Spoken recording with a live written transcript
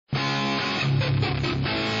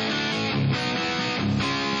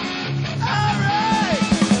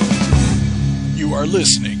are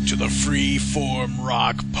listening to the Freeform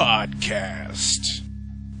Rock Podcast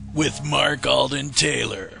with Mark Alden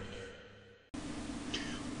Taylor.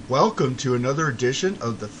 Welcome to another edition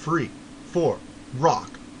of the Freeform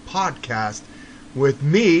Rock Podcast with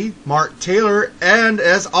me, Mark Taylor, and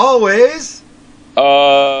as always...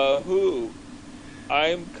 Who?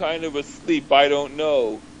 I'm kind of asleep, I don't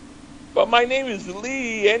know. But my name is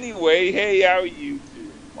Lee anyway. Hey, how are you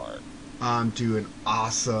doing, Mark? I'm doing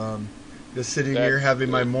awesome. Just sitting That's here having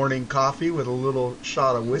good. my morning coffee with a little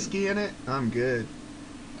shot of whiskey in it. I'm good.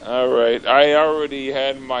 Alright, I already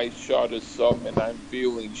had my shot of some and I'm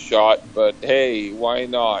feeling shot, but hey, why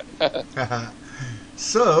not?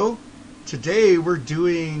 So, today we're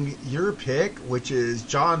doing your pick, which is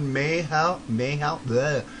John Mayall,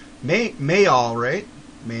 right?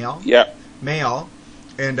 Mayall? Yeah. Mayall.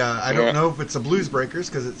 And I don't know if it's the Blues Breakers,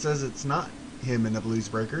 because it says it's not him in the Blues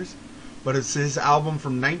Breakers. But it's his album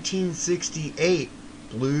from 1968,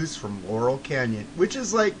 Blues from Laurel Canyon, which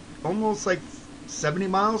is like almost like 70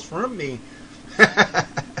 miles from me.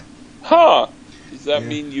 Huh. Does that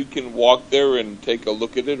mean you can walk there and take a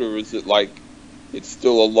look at it, or is it like it's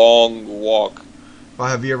still a long walk? Well,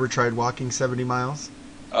 have you ever tried walking 70 miles?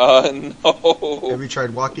 No. Have you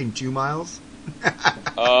tried walking 2 miles?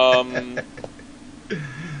 I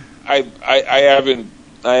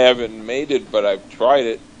haven't made it, but I've tried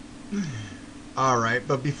it. Alright,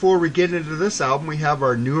 but before we get into this album, we have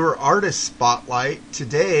our newer artist spotlight.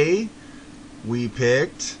 Today, you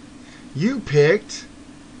picked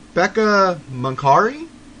Becca Mancari,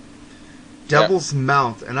 Devil's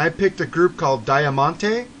Mouth, and I picked a group called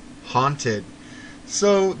Diamante, Haunted.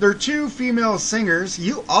 So, they're two female singers.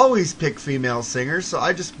 You always pick female singers, so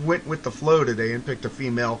I just went with the flow today and picked a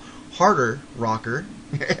female harder rocker,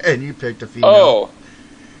 and you picked a female. Oh.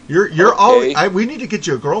 You're okay. always. We need to get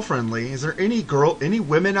you a girlfriend, Lee. Is there any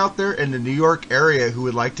women out there in the New York area who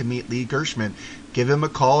would like to meet Lee Gershman? Give him a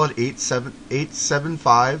call at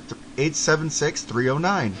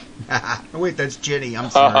 875-876-309. Oh, wait, that's Jenny. I'm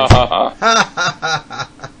sorry.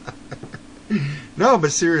 No,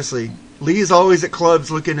 but seriously, Lee's always at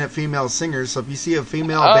clubs looking at female singers. So if you see a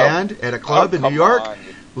female band at a club in New York,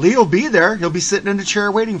 Lee will be there. He'll be sitting in a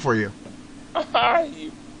chair waiting for you.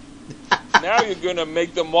 Now you're gonna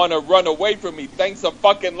make them want to run away from me. Thanks a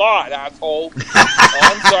fucking lot, asshole. Oh,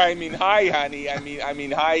 I'm sorry. I mean, hi, honey. I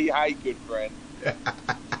mean, hi, good friend.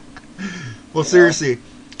 Well, seriously,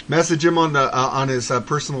 message him on his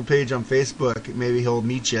personal page on Facebook. Maybe he'll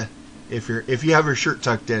meet you if you have your shirt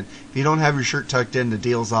tucked in. If you don't have your shirt tucked in, the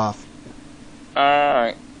deal's off.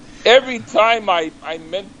 Every time I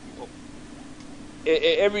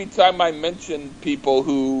mention people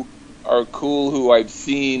who are cool, who I've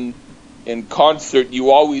seen in concert,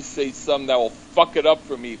 you always say something that will fuck it up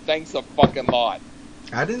for me. Thanks a fucking lot.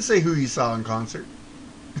 I didn't say who you saw in concert.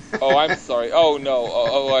 Oh, I'm sorry. Oh, no.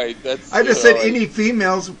 Oh, wait. I just said any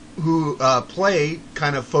females who play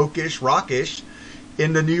kind of folkish, rockish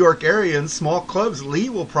in the New York area in small clubs. Lee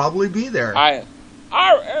will probably be there. No,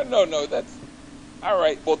 that's... All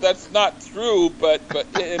right. Well, that's not true, but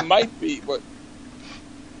it might be. But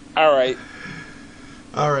all right.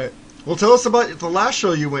 All right. Well, tell us about the last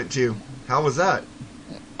show you went to. How was that?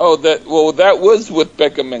 Oh, that was with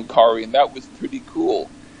Becca Mancari, and that was pretty cool.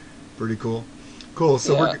 Pretty cool. Cool.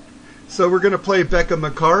 So Yeah. we're gonna play Becca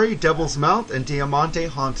Mancari, Devil's Mouth, and Diamante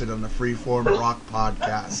Haunted on the Freeform Rock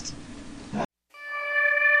Podcast.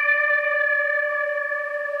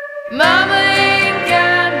 Mama ain't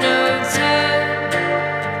got no time,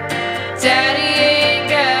 Daddy ain't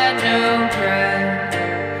got no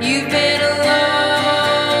pride. You've been a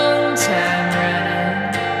long time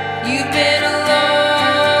running, you've been a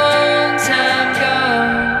long time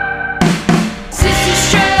gone. Sister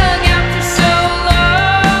strung out for so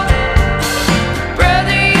long,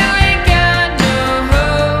 brother you ain't got no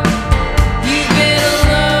hope. You've been a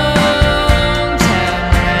long time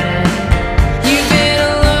running, you've been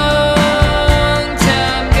a long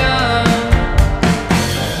time gone.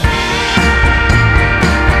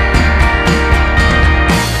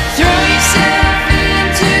 Throw yourself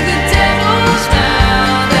into the devil's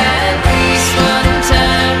mouth and leave.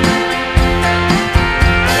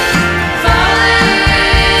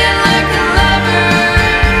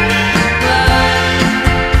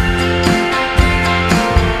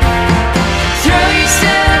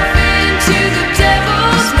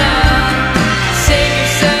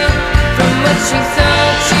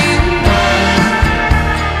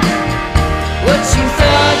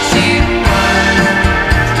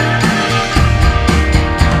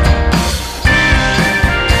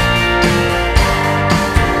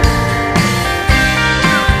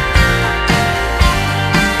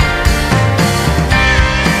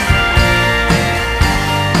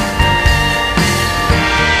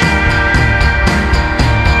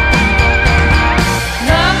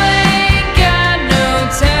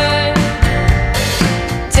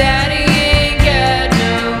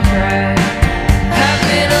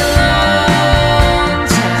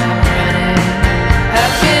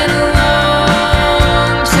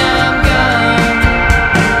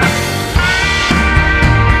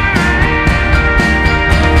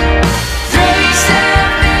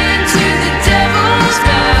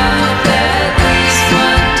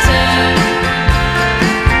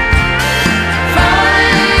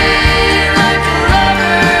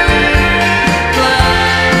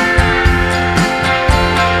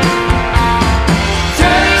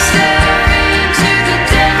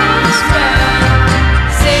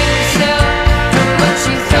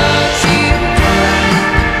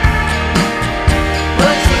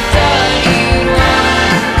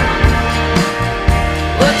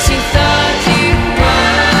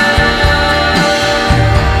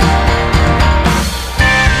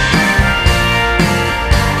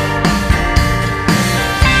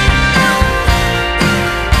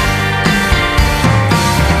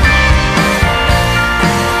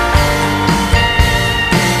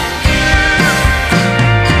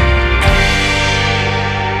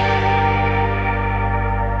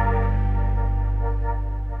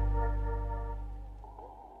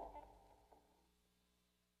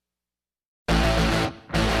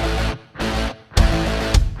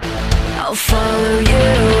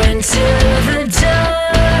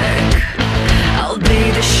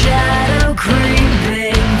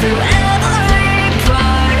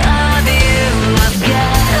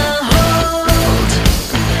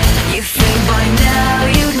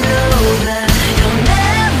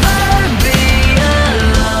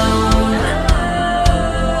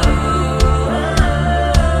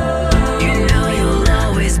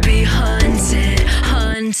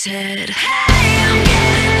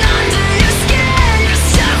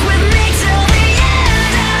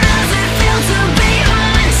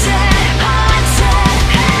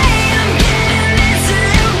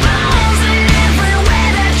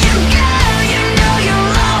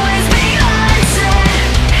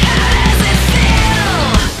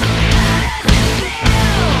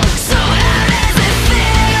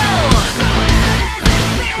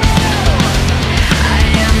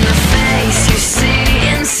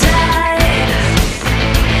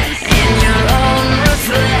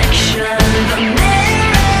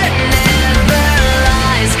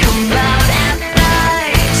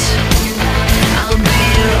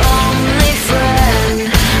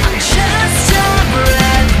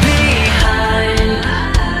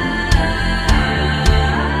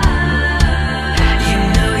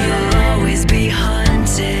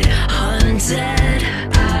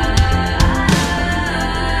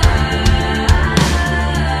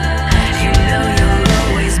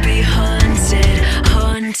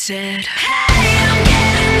 haunted. Hey, I'm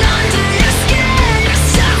getting under your skin. You're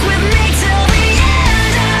stuck with me till the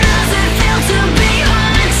end. How does it feel to be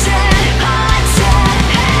haunted? Haunted.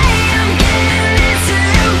 Hey, I'm getting into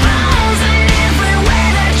your bones, and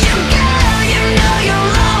everywhere that you go, you know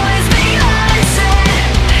you'll always be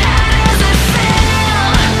haunted. How does it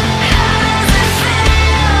feel? How does it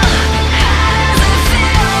feel? How does it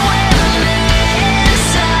feel with me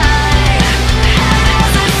inside? How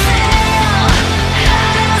does it feel?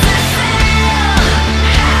 How does it feel?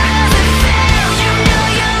 How does it feel? You know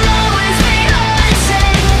you'll always be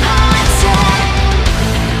haunted, haunted.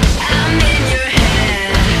 I'm in your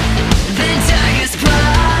head, the darkest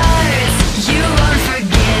parts you won't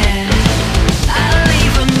forget. I'll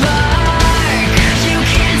leave a mark you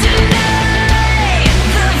can't deny.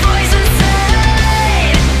 The voice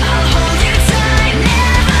inside, I'll hold you tight,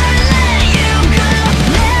 never let you go,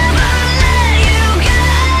 never let you go.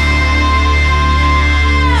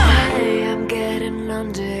 Hey, I'm getting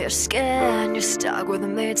under your skin. You're stuck with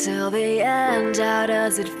me till the end. How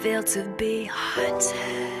does it feel to be haunted?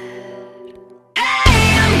 Hey,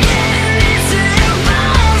 I'm getting into your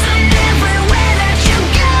bones, and everywhere that you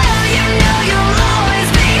go, you know you'll always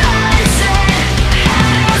be haunted.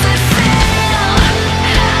 How does it feel?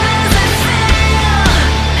 How does it feel?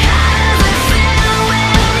 How does it feel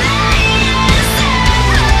with me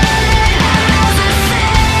inside? How does it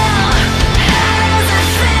feel? How does it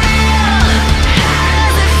feel? How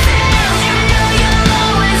does it feel? You know you'll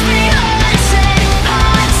always be haunted,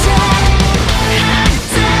 haunted. How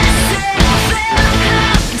does it feel? How does it feel?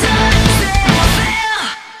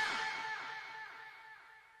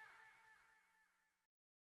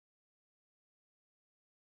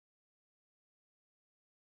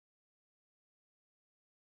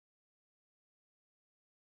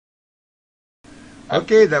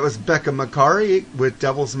 Okay, that was Becca Macari with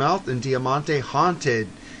Devil's Mouth and Diamante Haunted.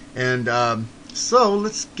 And so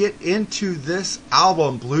let's get into this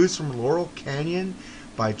album, Blues from Laurel Canyon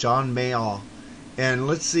by John Mayall. And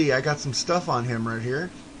let's see, I got some stuff on him right here.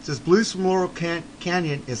 It says Blues from Laurel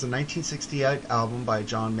Canyon is a 1968 album by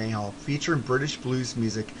John Mayall featuring British blues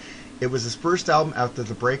music. It was his first album after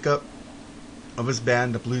the breakup of his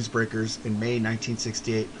band, the Blues Breakers, in May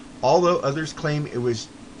 1968. Although others claim it was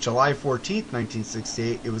July 14th,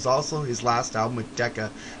 1968, it was also his last album with Decca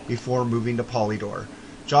before moving to Polydor.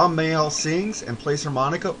 John Mayall sings and plays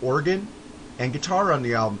harmonica, organ, and guitar on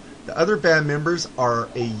the album. The other band members are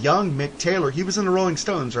a young Mick Taylor. He was in the Rolling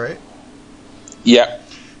Stones, right? Yeah.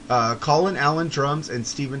 Colin Allen drums and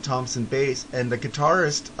Stephen Thompson bass, and the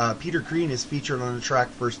guitarist Peter Green is featured on the track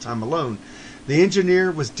First Time Alone. The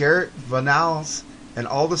engineer was Derek Vanals, and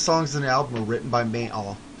all the songs in the album were written by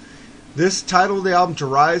Mayall. This title of the album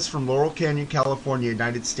derives from Laurel Canyon, California,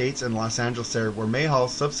 United States, and Los Angeles area, where Mayall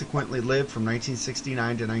subsequently lived from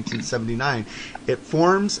 1969 to 1979. It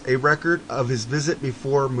forms a record of his visit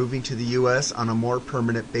before moving to the U.S. on a more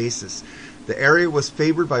permanent basis. The area was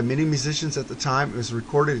favored by many musicians at the time. It was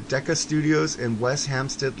recorded at Decca Studios in West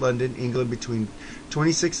Hampstead, London, England between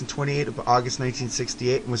 26 and 28 of August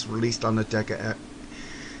 1968 and was released on the Decca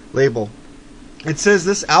label. It says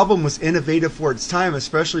this album was innovative for its time,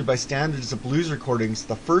 especially by standards of blues recordings.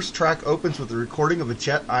 The first track opens with a recording of a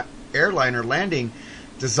jet airliner landing,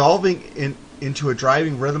 dissolving into a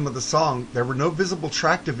driving rhythm of the song. There were no visible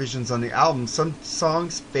track divisions on the album. Some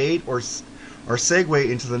songs fade or segue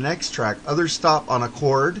into the next track. Others stop on a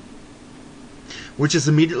chord, which is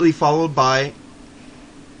immediately followed by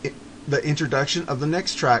the introduction of the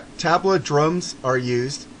next track. Tabla drums are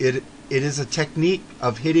used. It is a technique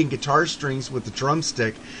of hitting guitar strings with the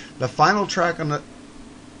drumstick. The final track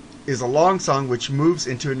is a long song which moves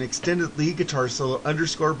into an extended lead guitar solo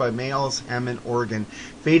underscored by Mayall's Hammond organ,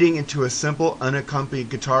 fading into a simple unaccompanied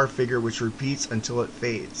guitar figure which repeats until it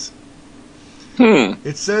fades.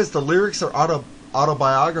 It says the lyrics are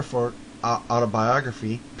autobiography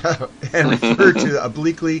and refer to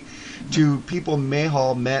obliquely to people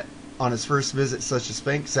Mayall met on his first visit, such as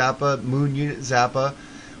Frank Zappa, Moon Unit Zappa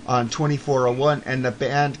on 2401, and the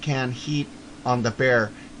band Can Heat on The Bear,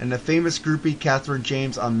 and the famous groupie Catherine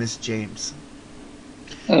James on Miss James.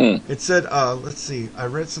 It said, let's see, I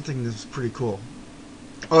read something that was pretty cool.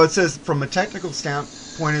 Oh, it says, from a technical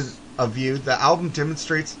standpoint of view, the album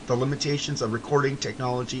demonstrates the limitations of recording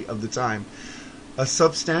technology of the time. A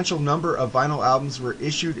substantial number of vinyl albums were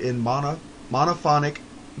issued in monophonic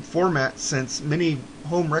format, since many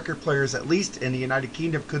home record players, at least in the United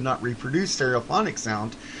Kingdom, could not reproduce stereophonic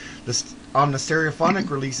sound. On the stereophonic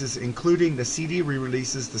releases, including the CD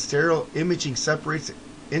re-releases, the stereo imaging separates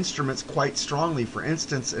instruments quite strongly. For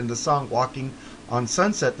instance, in the song Walking on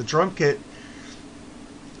Sunset, the drum kit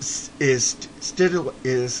is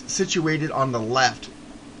situated on the left,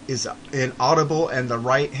 is inaudible, and the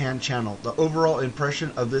right hand channel. The overall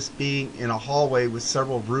impression of this being in a hallway with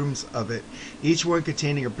several rooms of it, each one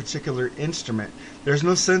containing a particular instrument. There's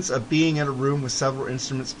no sense of being in a room with several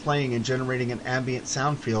instruments playing and generating an ambient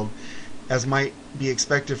sound field, as might be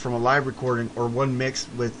expected from a live recording or one mixed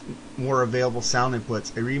with more available sound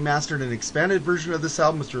inputs. A remastered and expanded version of this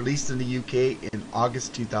album was released in the UK in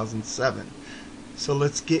August 2007. So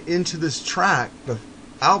let's get into this track, the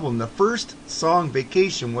album, the first song,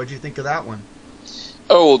 Vacation. What'd you think of that one?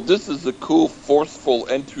 Oh, this is a cool, forceful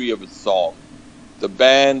entry of a song. The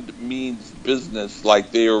band means business,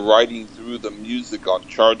 like they are riding through the music on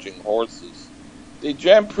charging horses. They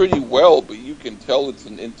jam pretty well, but you can tell it's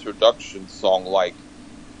an introduction song, like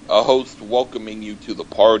a host welcoming you to the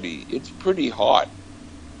party. It's pretty hot.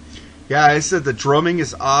 Yeah, I said the drumming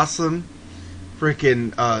is awesome.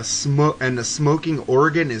 Freaking and the smoking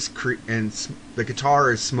organ is and the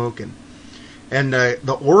guitar is smoking, and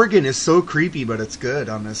the organ is so creepy, but it's good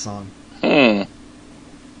on this song.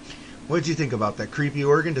 What did you think about that creepy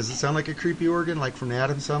organ? Does it sound like a creepy organ, like from the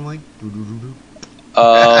Addams Family?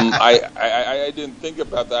 I didn't think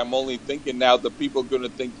about that. I'm only thinking now that people are going to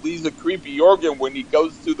think Lee's a creepy organ when he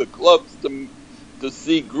goes to the clubs to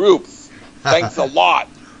see groups. Thanks a lot.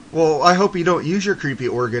 Well, I hope you don't use your creepy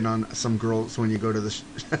organ on some girls when you go to the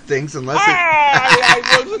things, unless I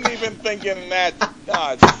wasn't even thinking that.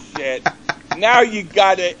 Oh, shit. Now you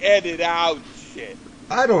gotta edit out shit.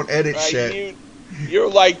 I don't edit right? shit. You're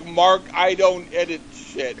like Mark, I don't edit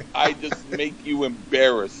shit. I just make you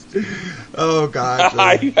embarrassed. Oh, God.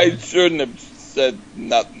 I shouldn't have said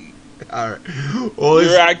nothing. All right. Well,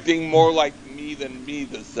 you're acting more like me than me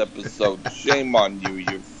this episode. Shame on you,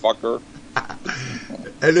 you fucker.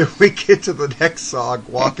 And then we get to the next song,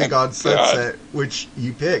 Walking on Sunset, which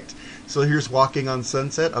you picked. So here's Walking on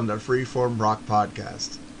Sunset on the Freeform Rock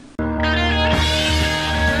Podcast.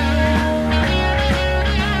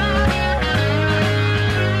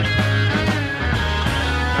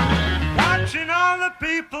 Watching all the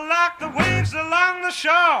people like the waves along the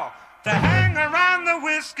shore. They hang around the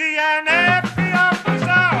whiskey and every open door.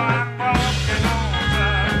 I'm walking on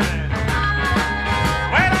sunset.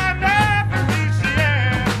 Well, I never reach the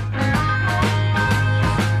end.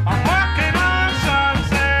 I'm walking on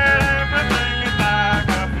sunset. Everything is like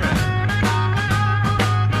a friend.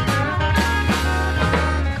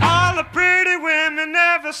 All the pretty women,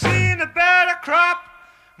 never seen a better crop.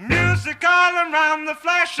 Music all around, the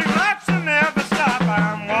flashing lights will never stop.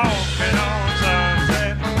 I'm walking on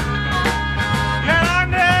sunset. Yeah, I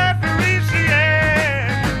never reach the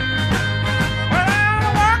end. Well, I'm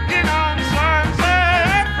walking on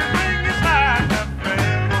sunset. Everything is like a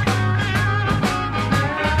friend.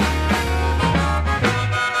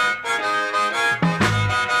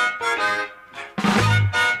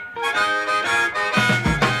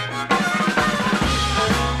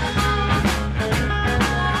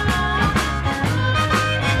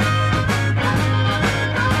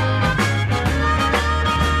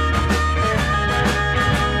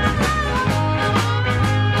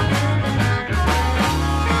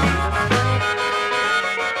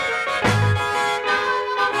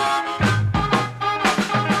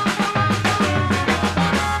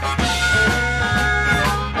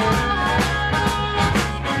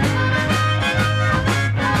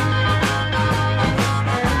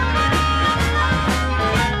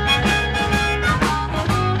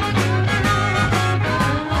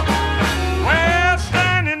 Well,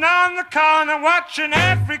 standing on the corner, watching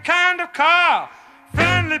every kind of car.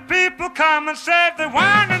 Friendly people come and say they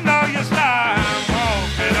want to know your style. I'm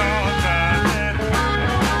walking on sunset.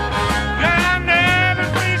 Yeah, I never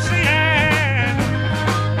reach the end.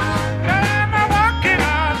 Yeah, I'm walking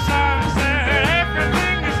on sunset.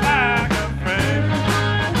 Everything is like a friend.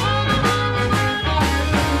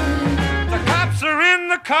 The cops are in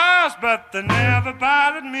the cars, but they never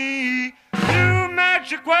bothered me. New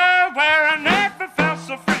magic world where I never felt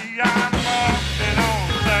so free. I'm walking on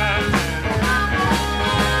sunset.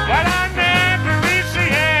 But I never reach the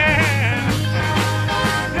end.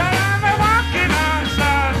 Yeah, I'm walking on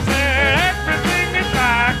sunset. Everything is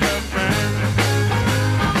like a friend.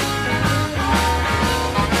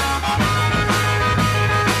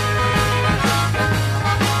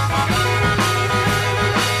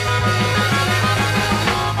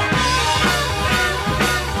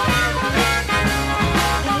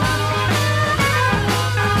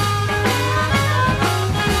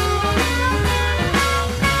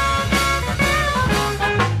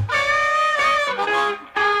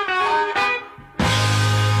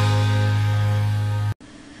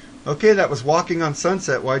 Okay, that was Walking on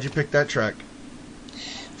Sunset. Why'd you pick that track?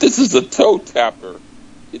 This is a toe tapper.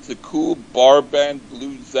 It's a cool bar band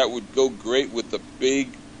blues that would go great with a big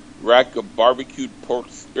rack of barbecued pork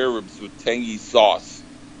spare ribs with tangy sauce.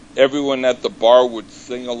 Everyone at the bar would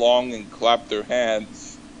sing along and clap their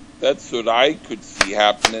hands. That's what I could see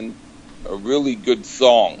happening. A really good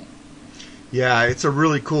song. Yeah, it's a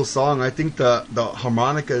really cool song. I think the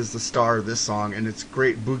harmonica is the star of this song, and it's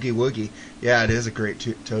great boogie woogie. Yeah, it is a great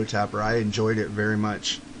toe tapper. I enjoyed it very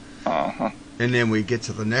much. Uh-huh. And then we get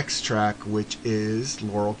to the next track, which is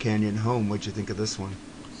Laurel Canyon Home. What'd you think of this one?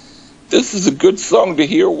 This is a good song to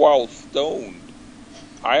hear while stoned.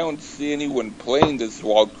 I don't see anyone playing this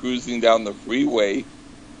while cruising down the freeway.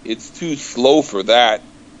 It's too slow for that,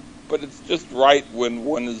 but it's just right when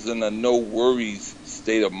one is in a no worries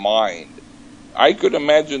state of mind. I could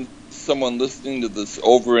imagine someone listening to this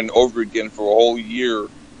over and over again for a whole year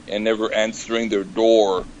and never answering their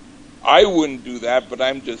door. I wouldn't do that, but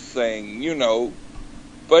I'm just saying,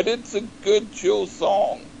 But it's a good chill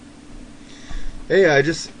song. Hey,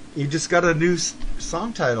 you just got a new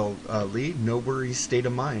song title, Lee. No Worries, State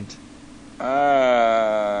of Mind.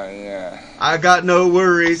 Yeah. I got no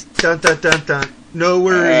worries, dun dun dun dun. No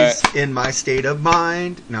worries in my state of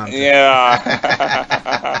mind. No, I'm kidding. Yeah.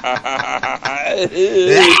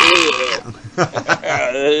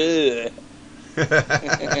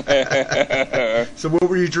 So what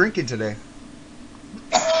were you drinking today?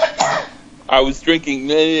 I was drinking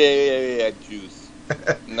juice.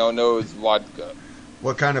 No, it was vodka.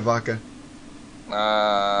 What kind of vodka?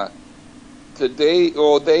 Today,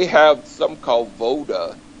 they have some called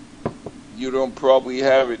Voda. You don't probably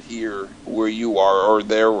have it here where you are, or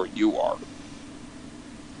there where you are.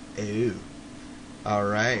 Ew. All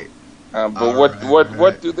right. But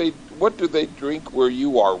what do they drink where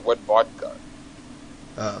you are? What vodka?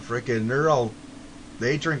 Frickin'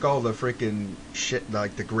 they drink all the frickin' shit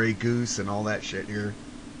like the Grey Goose and all that shit here.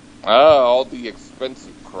 All the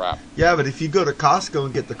expensive crap. Yeah, but if you go to Costco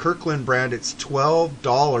and get the Kirkland brand, it's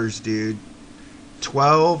 $12, dude.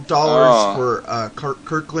 $12 for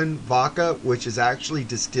Kirkland vodka, which is actually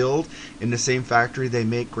distilled in the same factory they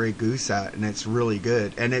make Grey Goose at, and it's really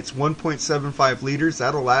good. And it's 1.75 liters.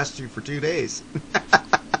 That'll last you for 2 days.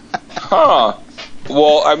 Huh.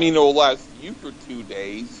 Well, I mean, it'll last you for 2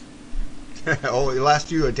 days. Oh, it'll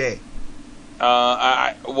last you a day.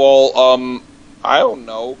 I don't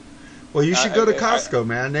know. Well, you should go to Costco,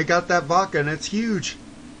 man. They got that vodka, and it's huge.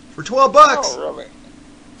 For $12 bucks. Oh, really?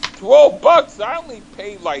 $12? I only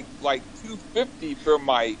paid like $2.50 for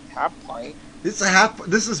my half pint. This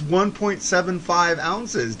is 1.75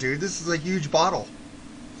 ounces, dude. This is a huge bottle.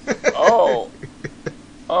 Oh,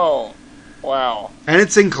 wow. And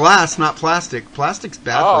it's in glass, not plastic. Plastic's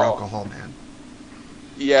bad for alcohol, man.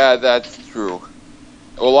 Yeah, that's true.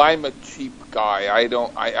 Well, I'm a cheap guy. I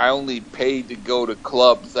only pay to go to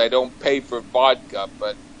clubs. I don't pay for vodka.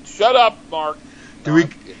 But shut up, Mark. Do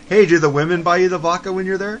the women buy you the vodka when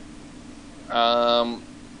you're there?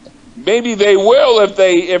 Maybe they will if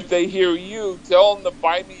they hear you. Tell them to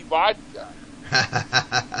buy me vodka.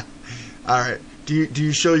 All right. Do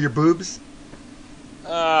you show your boobs?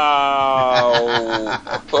 Oh.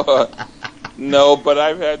 No, but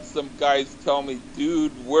I've had some guys tell me,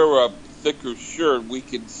 dude, wear a thicker shirt. We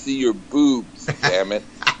can see your boobs. Damn it.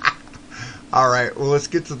 All right. Well, let's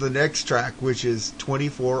get to the next track, which is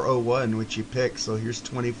 2401, which you picked. So here's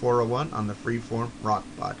 2401 on the Freeform Rock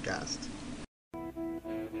Podcast.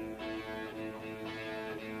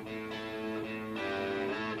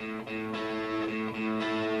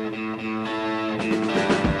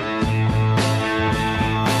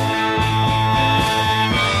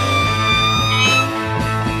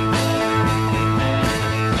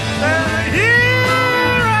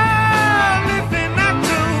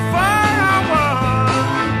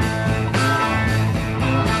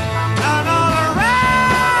 All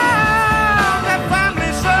around, they find me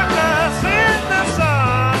circling.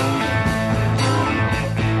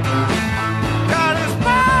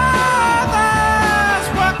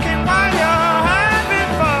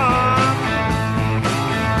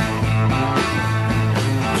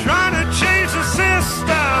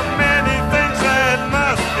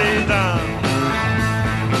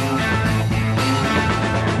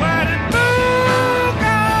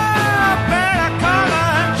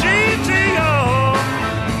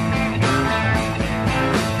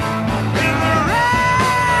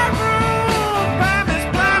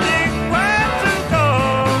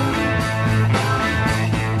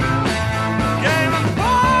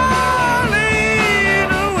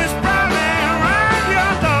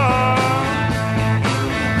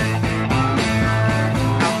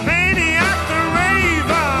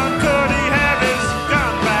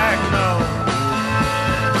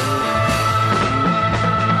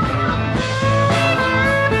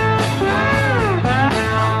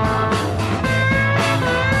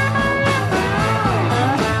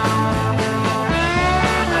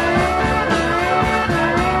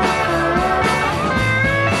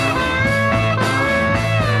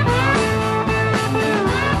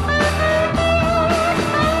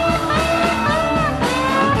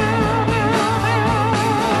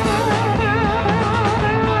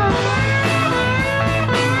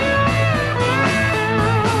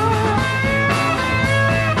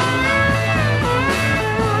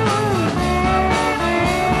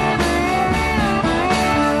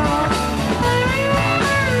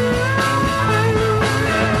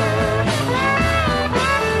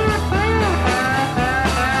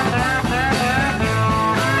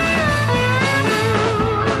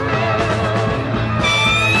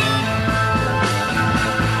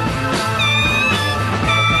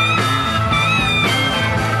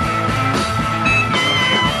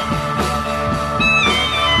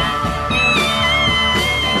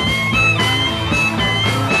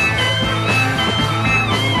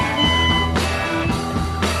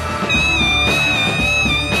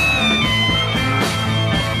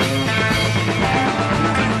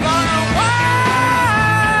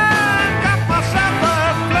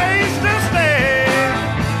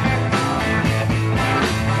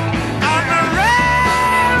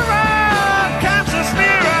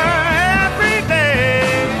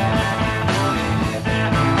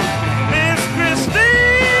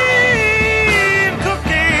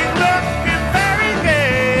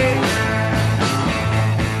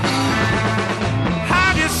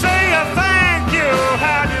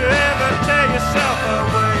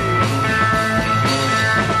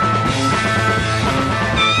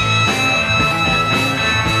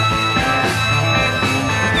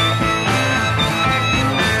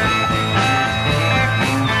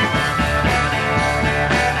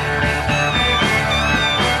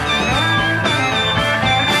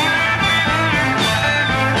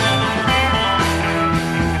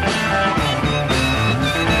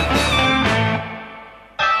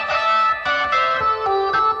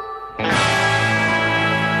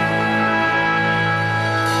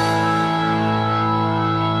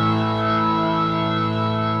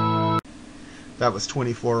 That was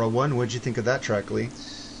 2401. What'd you think of that track, Lee?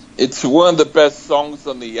 It's one of the best songs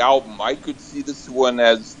on the album. I could see this one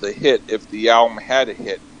as the hit if the album had a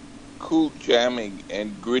hit. Cool jamming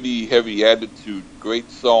and gritty, heavy attitude. Great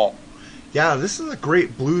song. Yeah, this is a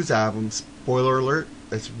great blues album. Spoiler alert.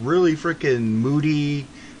 It's really freaking moody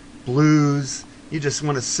blues. You just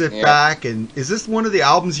want to sit back and... Is this one of the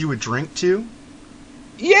albums you would drink to?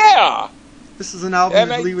 Yeah! This is an album And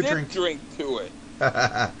that I Lee would did drink to it.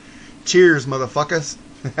 Cheers, motherfuckers.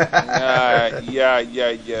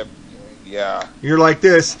 Yeah. You're like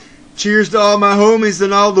this. Cheers to all my homies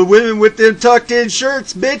and all the women with them tucked in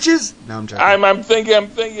shirts, bitches. No, I'm joking. I'm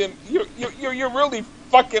thinking, you're really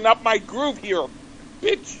fucking up my groove here,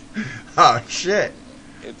 bitch. Oh, shit.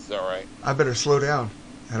 It's alright. I better slow down.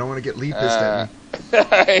 I don't want to get Lee pissed at me.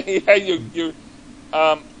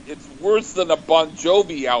 Yeah, it's worse than a Bon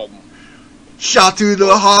Jovi album. Shot to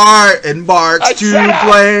the heart and Mark's to shut up!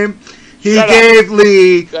 blame. He Shut gave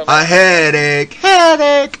Lee Shut a up. headache.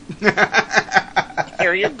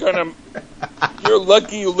 Here, you're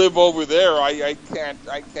lucky you live over there. I can't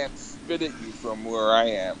spit at you from where I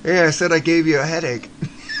am. Yeah, I said I gave you a headache.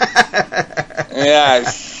 Yeah,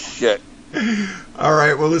 shit. All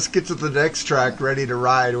right, well, let's get to the next track, Ready to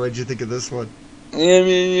Ride. What'd you think of this one? Yeah.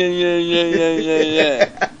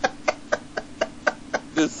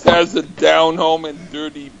 This has a down home and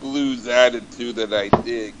dirty blues attitude that I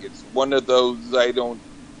dig. It's one of those I don't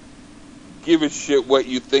give a shit what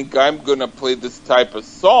you think. I'm gonna play this type of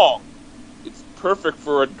song. It's perfect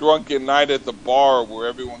for a drunken night at the bar where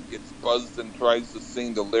everyone gets buzzed and tries to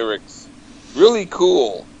sing the lyrics. Really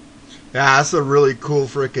cool. Yeah, that's a really cool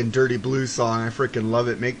freaking dirty blues song. I freaking love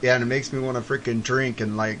it. And it makes me want to freaking drink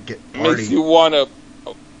and like get party. Makes you wanna.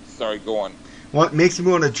 Oh, sorry, go on. Makes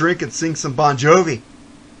me want to drink and sing some Bon Jovi.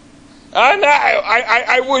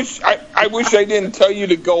 I wish I didn't tell you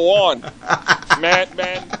to go on, man.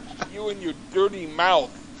 You and your dirty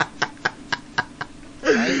mouth.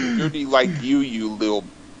 I ain't dirty like you little.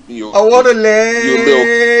 I want to lay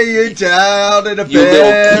you down in a You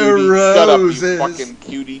bed of little cutie. roses. Shut up, you fucking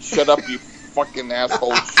cutie. Shut up, you fucking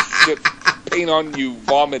asshole. Shit. Paint on you,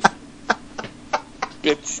 vomit.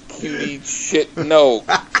 Bitch, cutie, shit. No,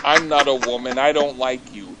 I'm not a woman. I don't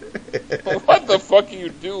like you. What the fuck are you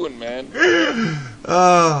doing, man?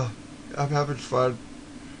 Oh, I'm having fun.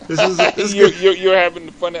 You're having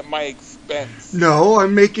fun at my expense. No,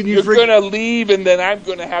 I'm making you You're gonna leave, and then I'm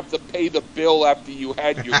gonna have to pay the bill after you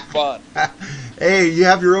had your fun. Hey, you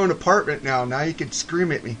have your own apartment now. Now you can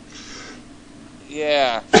scream at me.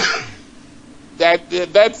 Yeah.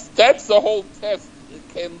 That's the whole test.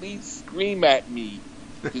 Can Lee scream at me?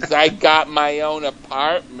 Because I got my own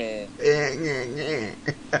apartment. Yeah.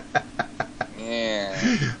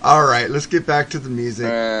 All right, let's get back to the music.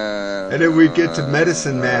 And then we get to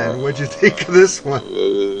Medicine Man. What'd you think of this one?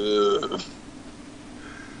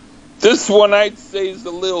 This one I'd say is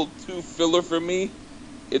a little too filler for me.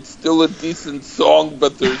 It's still a decent song,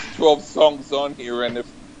 but there's 12 songs on here, and if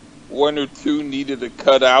one or two needed a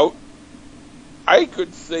cut out, I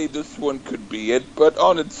could say this one could be it, but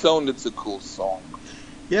on its own, it's a cool song.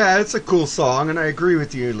 Yeah, it's a cool song, and I agree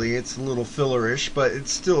with you, Lee. It's a little fillerish, but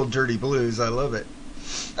it's still dirty blues. I love it.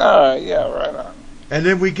 Yeah, right on. And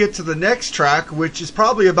then we get to the next track, which is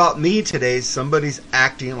probably about me today. Somebody's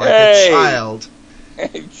acting like a child.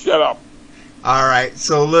 Hey, shut up. All right,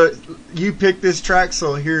 so look, you picked this track,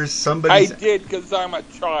 so here's somebody's... I did, because I'm a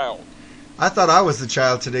child. I thought I was the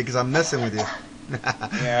child today because I'm messing with you.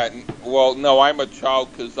 Yeah, well, no, I'm a child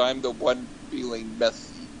because I'm the one feeling messy.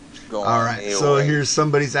 Going All right, AOA. so here's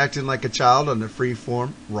Somebody's Acting Like a Child on the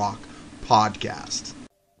Freeform Rock Podcast.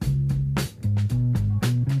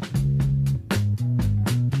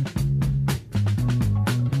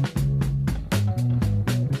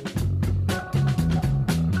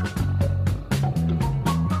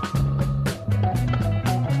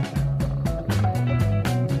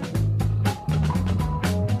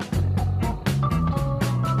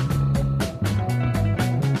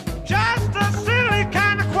 Just a silly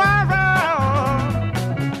kind of quarrel.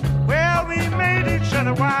 Well, we made each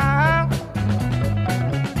other wild.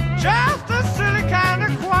 Just a silly kind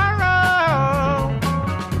of quarrel.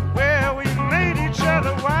 Well, we made each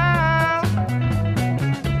other wild.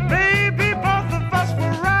 Maybe both of us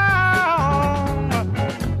were wrong,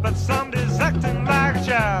 but somebody's acting like a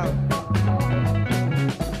child.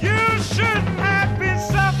 You shouldn't have been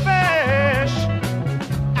selfish.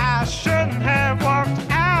 I shouldn't have walked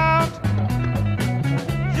out.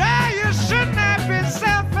 Yeah, you shouldn't have been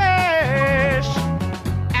selfish.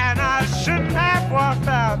 And I shouldn't have walked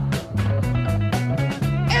out.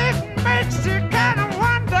 It makes you kind of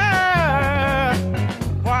wonder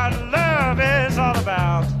what love is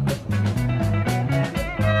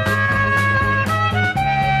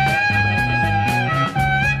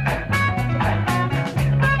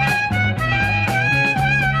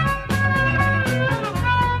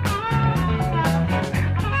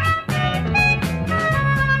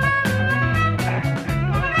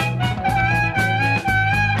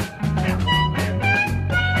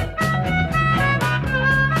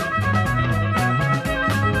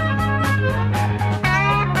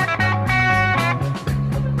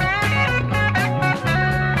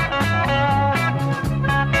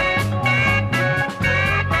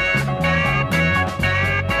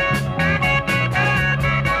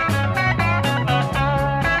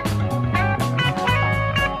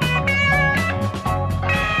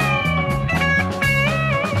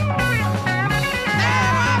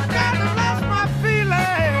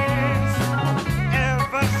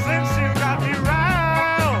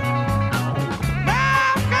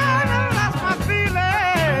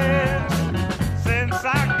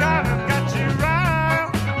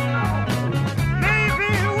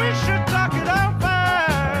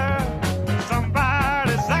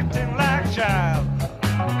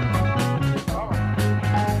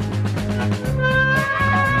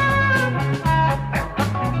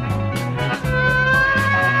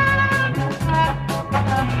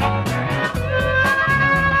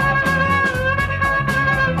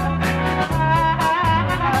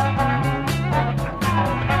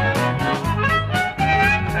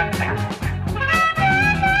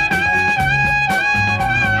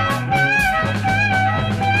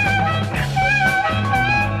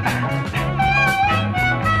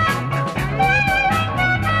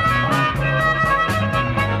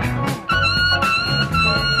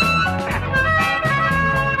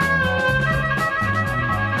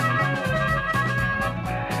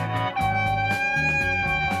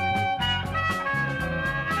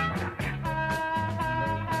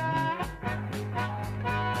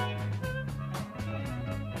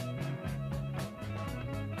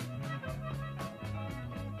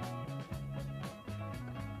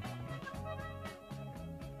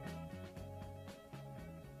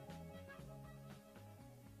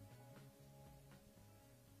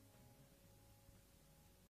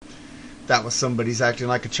That was Somebody's Acting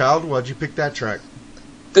Like a Child. Why'd you pick that track?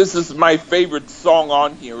 This is my favorite song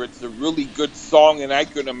on here. It's a really good song, and I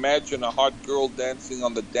can imagine a hot girl dancing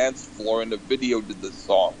on the dance floor in the video to this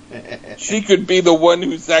song. She could be the one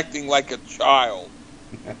who's acting like a child.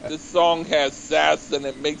 This song has sass, and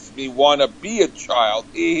it makes me want to be a child.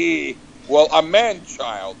 Well, a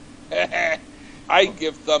man-child. I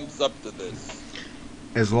give thumbs up to this.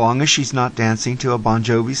 As long as she's not dancing to a Bon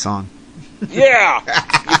Jovi song. Yeah!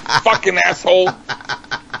 You fucking asshole.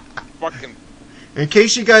 Fucking... In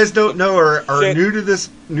case you guys don't know or are Shit. new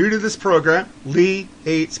to this program, Lee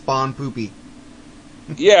hates Bon Poopy.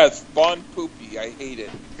 Yes, Bon Poopy. I hate it.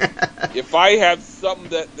 If I have something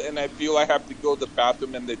that, and I feel I have to go to the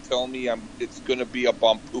bathroom and they tell me it's going to be a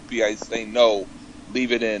Bon Poopy, I say no,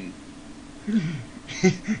 leave it in.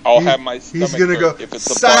 I'll have my stomach He's gonna hurt go if it's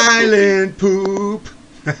a silent poop.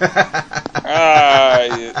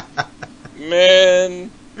 Man.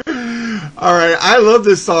 All right, I love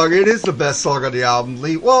this song. It is the best song on the album,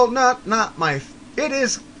 Lee. Well, not my. It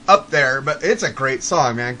is up there, but it's a great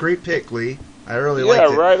song, man. Great pick, Lee. I really like it.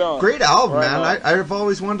 Yeah, right on. Great album, Right man. on. I've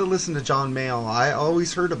always wanted to listen to John Mayall. I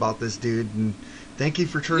always heard about this dude, and thank you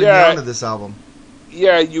for turning me Yeah. on to this album.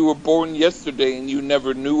 Yeah, you were born yesterday and you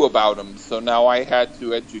never knew about him, so now I had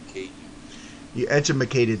to educate you. You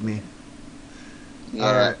educated me. Yeah.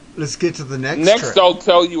 All right, let's get to the next. Next, track. I'll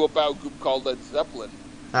tell you about a group called Led Zeppelin,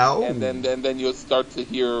 Oh. and then you'll start to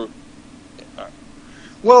hear.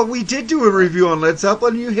 Well, we did do a review on Led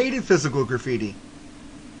Zeppelin. You hated Physical Graffiti.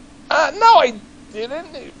 No, I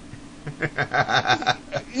didn't.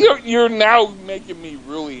 You're now making me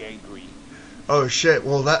really angry. Oh shit!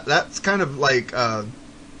 Well, that's kind of like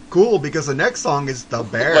cool because the next song is The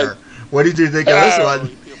Bear. Like- What did you think of this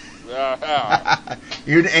one?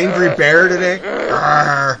 You an angry bear today?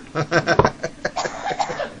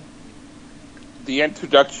 The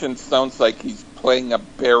introduction sounds like he's playing a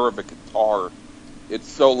bear of a guitar. It's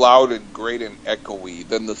so loud and great and echoey.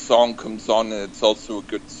 Then the song comes on and it's also a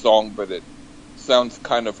good song, but it sounds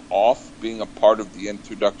kind of off being a part of the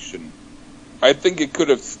introduction. I think it could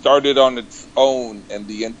have started on its own and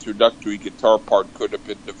the introductory guitar part could have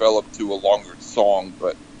been developed to a longer song,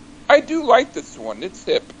 but I do like this one. It's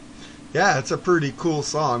hip. Yeah, it's a pretty cool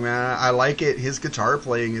song, man. I like it. His guitar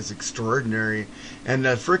playing is extraordinary, and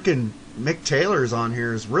the frickin' Mick Taylor's on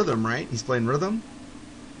here is rhythm, right? He's playing rhythm.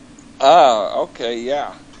 Okay,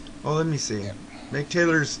 yeah. Oh, let me see. Mick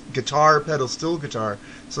Taylor's guitar, pedal steel guitar.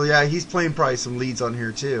 So yeah, he's playing probably some leads on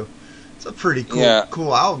here too. It's a pretty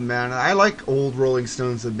cool album, man. I like old Rolling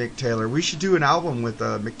Stones and Mick Taylor. We should do an album with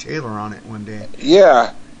Mick Taylor on it one day.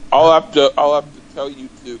 Yeah, I'll have to tell you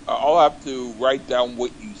to. I'll have to write down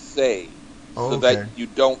what you say so Okay. that you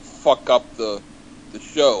don't fuck up the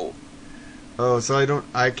show. Oh, so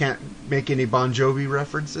I can't make any Bon Jovi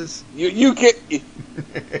references? You get.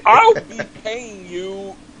 I'll be paying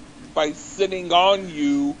you by sitting on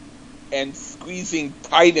you and squeezing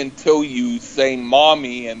tight until you say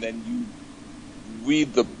 "mommy," and then you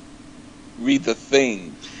read the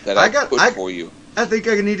thing that I put for you. I think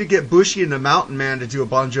I need to get Bushy and the Mountain Man to do a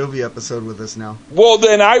Bon Jovi episode with us now. Well,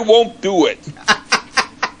 then I won't do it.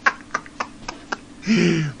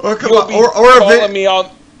 Or come You'll on, be or calling me on.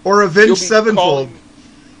 or You'll Avenged be Sevenfold. calling-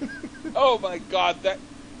 Oh my God! That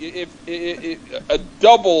if a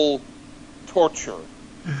double torture.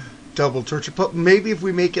 Double torture. But maybe if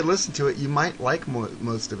we make it listen to it, you might like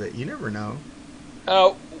most of it. You never know.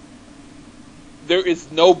 There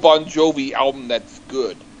is no Bon Jovi album that's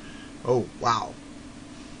good. Oh, wow.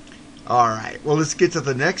 All right. Well, let's get to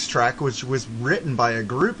the next track, which was written by a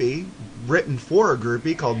groupie, written for a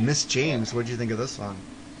groupie called Miss James. What did you think of this song?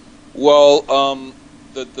 Well,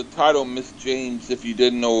 the title Miss James, if you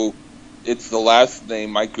didn't know it's the last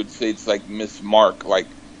name, I could say it's like Miss Mark. Like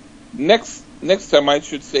next time I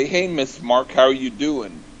should say, hey Miss Mark, how are you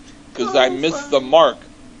doing? Because I missed the mark.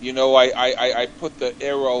 You know, I put the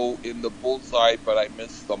arrow in the bullseye, but I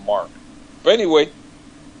missed the mark. But anyway,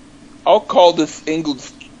 I'll call this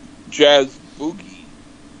English jazz boogie.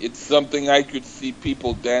 It's something I could see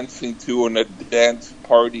people dancing to on a dance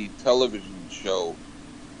party television show.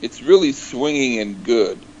 It's really swinging and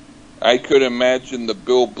good. I could imagine the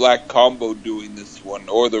Bill Black combo doing this one,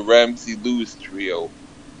 or the Ramsey Lewis trio.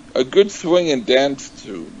 A good swing and dance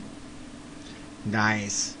tune.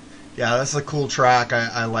 Nice. Yeah, that's a cool track.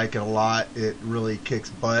 I like it a lot. It really kicks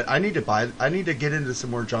butt. I need to get into some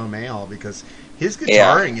more John Mayall because his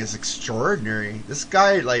guitaring is extraordinary. This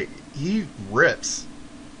guy, like, he rips.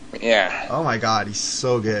 Yeah. Oh my God, he's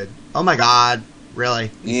so good. Oh my God, really?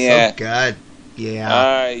 He's so good.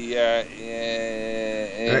 Yeah. Yeah.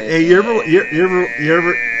 Hey, you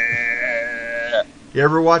ever? You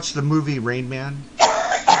ever watch the movie Rain Man?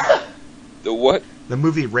 The what? The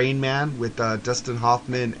movie Rain Man with Dustin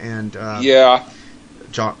Hoffman and Yeah.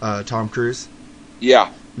 Tom Cruise.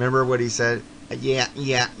 Yeah. Remember what he said? Yeah.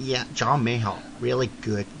 John Mayhall, really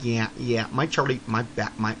good. Yeah. My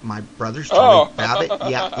brother's Charlie Oh. Babbitt.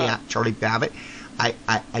 Yeah. Charlie Babbitt. I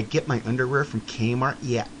get my underwear from Kmart.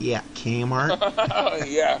 Yeah. Kmart.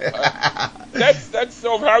 Yeah. That's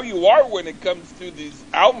so how you are when it comes to these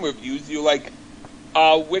album reviews. You like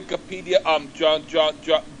Wikipedia.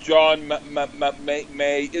 John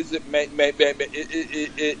May. Is it May?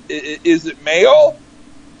 Is it Mayo?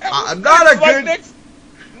 I'm not a Like good.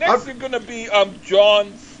 Next you're gonna be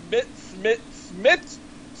John Smith.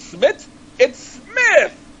 It's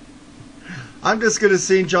Smith. I'm just gonna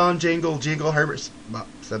sing John Jingle Herbert Smith.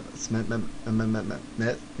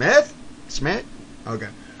 Okay.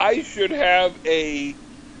 I should have a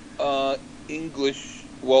English.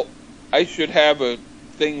 Well, I should have a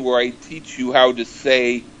thing where I teach you how to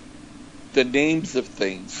say the names of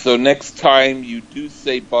things. So next time you do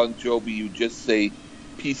say Bon Jovi, you just say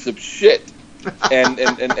piece of shit. And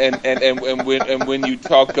when you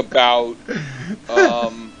talk about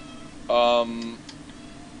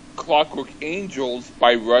Clockwork Angels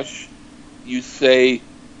by Rush, you say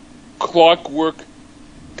clockwork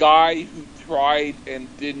guy who tried and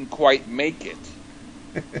didn't quite make it.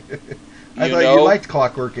 I thought you liked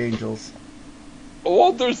Clockwork Angels.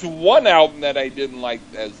 Well, there's one album that I didn't like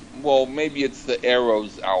as well. Maybe it's the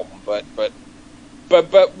Arrows album, but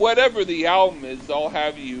whatever the album is, I'll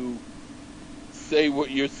have you say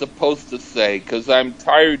what you're supposed to say, because I'm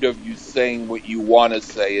tired of you saying what you want to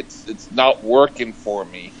say. It's not working for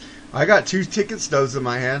me. I got 2 ticket stubs in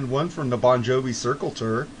my hand, one from the Bon Jovi Circle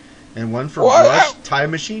Tour, and one from What? Rush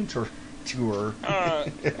Time Machine Tour.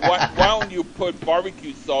 Why don't you put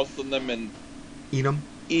barbecue sauce on them and Eat 'em.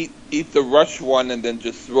 eat the Rush one and then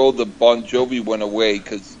just throw the Bon Jovi one away?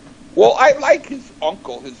 Because, well, I like his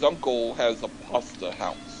uncle. His uncle has a pasta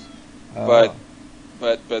house, but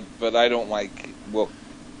I don't like. Well,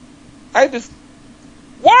 I just.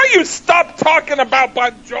 Why you stop talking about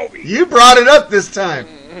Bon Jovi? You brought it up this time.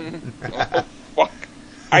 Oh, fuck.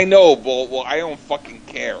 I know, but well, I don't fucking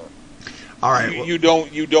care. All right. You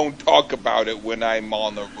don't talk about it when I'm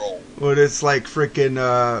on the roll. Well, it's like frickin'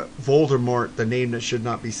 Voldemort, the name that should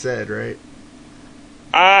not be said, right?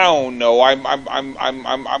 I don't know. I'm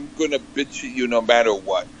gonna bitch at you no matter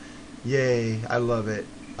what. Yay! I love it.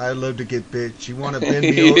 I love to get bitch. You want to bend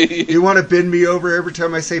me? You want to bend me over every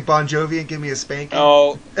time I say Bon Jovi and give me a spanking?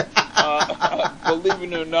 Oh, believe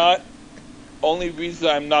it or not, only reason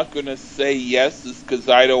I'm not gonna say yes is because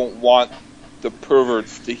I don't want the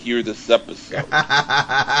perverts to hear this episode.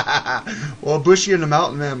 Well, Bushy and the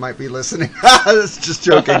Mountain Man might be listening. That's just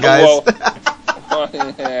joking, guys.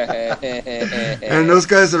 And those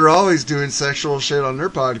guys that are always doing sexual shit on their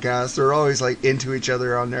podcast, they're always like into each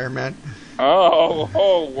other on there, man. Well,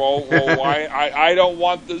 I don't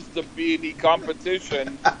want this to be any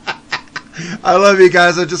competition. I love you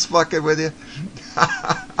guys. I'm just fucking with you.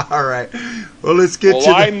 All right. Well, let's get to.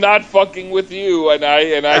 I'm not fucking with you, and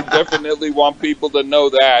I definitely want people to know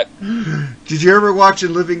that. Did you ever watch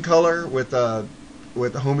In Living Color with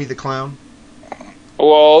Homie the Clown?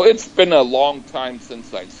 Well, it's been a long time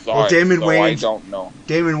since I saw it, Damon so Wayans, I don't know.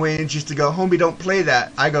 Damon Wayans used to go, "Homie, don't play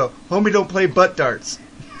that." I go, "Homie, don't play butt darts."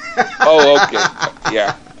 Oh, okay.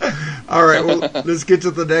 Yeah. All right, well, let's get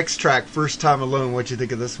to the next track, First Time Alone. What'd you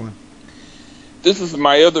think of this one? This is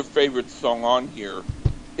my other favorite song on here.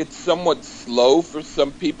 It's somewhat slow for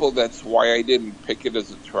some people. That's why I didn't pick it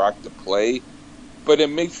as a track to play. But it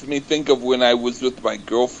makes me think of when I was with my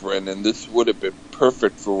girlfriend, and this would have been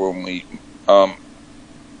perfect for when we...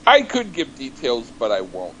 I could give details, but I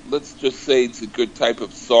won't. Let's just say it's a good type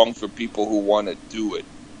of song for people who want to do it.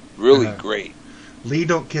 Really great. Lee,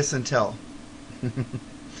 Don't Kiss and Tell.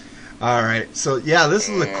 All right, so yeah, this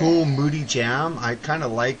is a cool, moody jam. I kind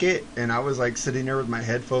of like it, and I was like sitting there with my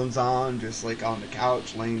headphones on, just like on the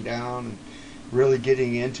couch, laying down, and really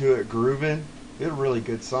getting into it, grooving. It's a really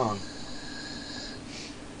good song.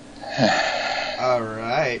 All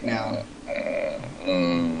right, now,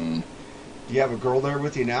 do you have a girl there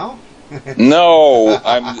with you now? No,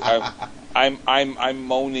 I'm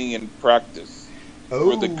moaning in practice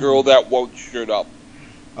for the girl that won't shut up.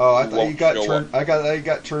 Oh, I thought you got turned. I thought you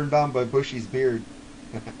got turned on by Bushy's beard.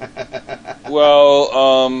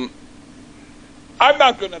 Well, I'm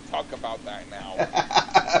not going to talk about that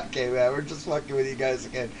now. Okay, man, we're just fucking with you guys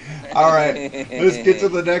again. All right, let's get to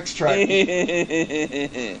the next track.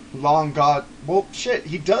 Long God. Well, shit,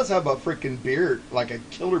 he does have a freaking beard, like a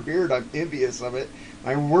killer beard. I'm envious of it.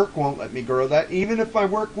 My work won't let me grow that. Even if my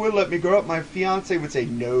work would let me grow it, my fiance would say,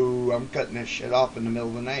 no, I'm cutting this shit off in the middle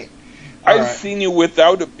of the night. All I've right. seen you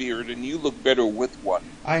without a beard, and you look better with one.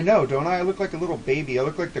 I know, don't I? I look like a little baby. I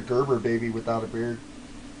look like the Gerber baby without a beard.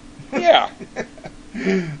 Yeah.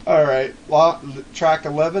 All right, track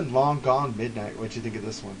 11, Long Gone Midnight. What'd you think of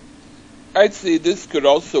this one? I'd say this could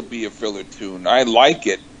also be a filler tune. I like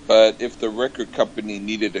it, but if the record company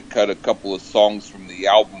needed to cut a couple of songs from the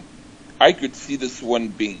album, I could see this one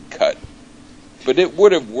being cut. But it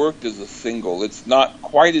would have worked as a single. It's not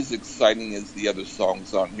quite as exciting as the other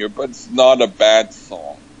songs on here, but it's not a bad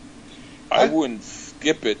song. I wouldn't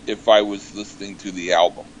skip it if I was listening to the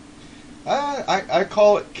album. I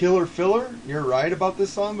call it killer filler. You're right about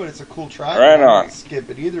this song, but it's a cool track. Right I on. won't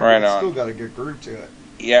skip it either, Right but it's on. still got a good groove to it.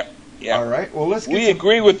 Yep. Yeah. All right, well, let's get We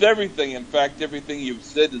agree with everything. In fact, everything you've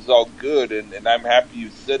said is all good, and I'm happy you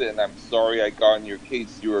said it, and I'm sorry I got in your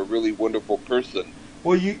case. You're a really wonderful person.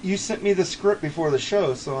 Well, you sent me the script before the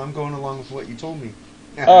show, so I'm going along with what you told me.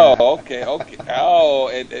 Oh, okay.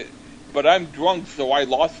 Oh, but I'm drunk, so I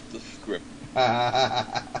lost the script.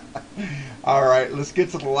 All right, let's get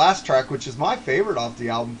to the last track, which is my favorite off the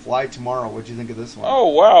album, Fly Tomorrow. What'd you think of this one? Oh,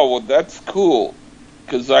 wow. Well, that's cool.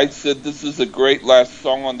 Because I said this is a great last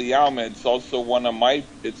song on the album. It's also one of my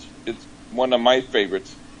it's one of my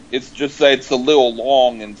favorites. It's just that it's a little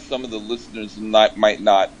long, and some of the listeners might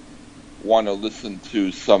not want to listen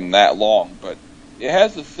to some that long. But it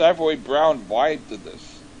has a Savoy Brown vibe to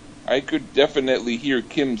this. I could definitely hear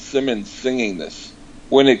Kim Simmons singing this.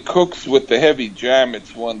 When it cooks with the heavy jam,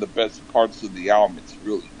 it's one of the best parts of the album. It's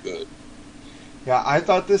really good. Yeah, I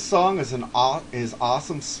thought this song is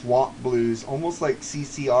awesome swamp blues, almost like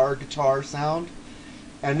CCR guitar sound.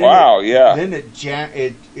 And then Then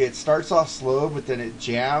it starts off slow, but then it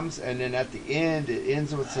jams, and then at the end it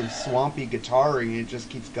ends with some swampy guitaring, and it just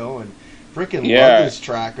keeps going. Freaking love this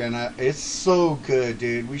track, and it's so good,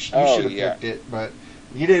 dude. We should have picked it, but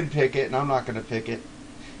you didn't pick it, and I'm not gonna pick it.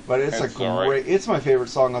 But it's it's my favorite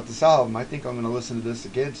song off this album. I think I'm gonna listen to this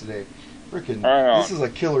again today. Freaking, this is a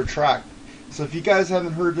killer track. So if you guys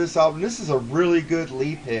haven't heard this album, this is a really good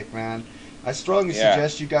Lee pick, man. I strongly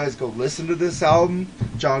suggest you guys go listen to this album,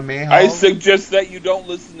 John Mayhall. I suggest that you don't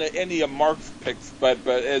listen to any of Mark's picks, but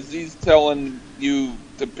as he's telling you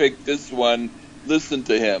to pick this one, listen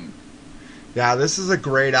to him. Yeah, this is a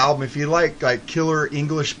great album. If you like killer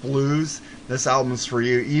English blues, this album's for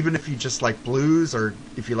you. Even if you just like blues or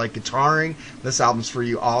if you like guitaring, this album's for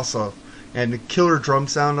you also. And the killer drum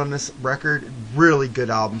sound on this record, really good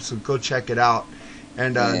album, so go check it out.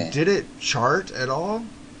 And did it chart at all?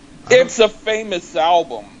 It's a famous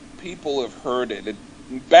album. People have heard it.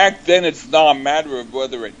 Back then, it's not a matter of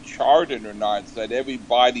whether it charted or not. It's that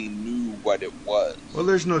everybody knew what it was. Well,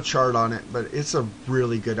 there's no chart on it, but it's a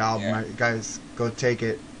really good album. Yeah. Guys, go check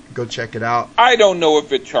it out. I don't know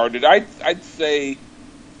if it charted. I'd say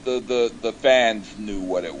the fans knew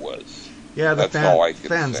what it was. Yeah, the That's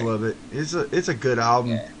fans say. love it. It's a good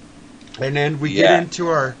album. Yeah. And then we get into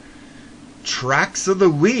our tracks of the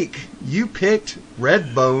week. You picked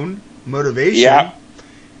Redbone Motivation. Yeah.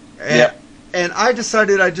 And I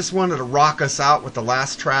decided I just wanted to rock us out with the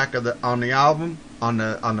last track on the album on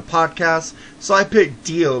the podcast. So I picked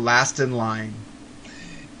Dio, Last in Line.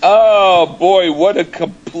 Oh boy, what a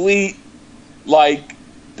complete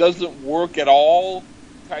doesn't work at all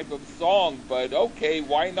type of song, but okay,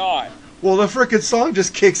 why not? Well, the frickin' song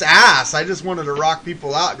just kicks ass. I just wanted to rock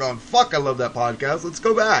people out going, fuck, I love that podcast. Let's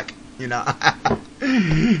go back. You know.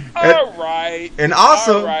 All right. And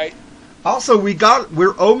also, all right. Also,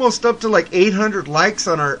 we're almost up to like 800 likes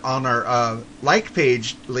on our like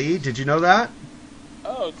page, Lee. Did you know that?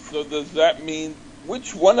 Oh, so does that mean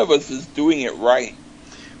which one of us is doing it right?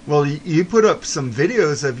 Well, you put up some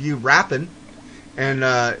videos of you rapping, and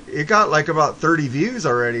it got like about 30 views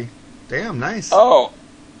already. Damn, nice. Oh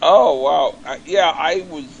wow.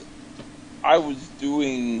 I was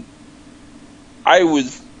doing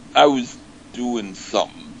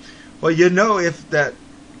something. Well, you know, if that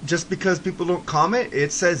just because people don't comment,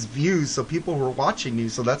 it says views, so people were watching you,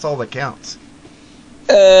 so that's all that counts.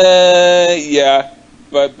 Yeah,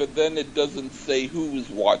 but then it doesn't say who was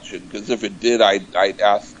watching, because if it did, I'd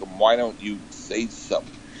ask them, why don't you say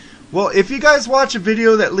something? Well, if you guys watch a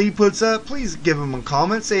video that Lee puts up, please give him a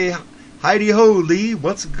comment. Say, "Heidi ho, Lee,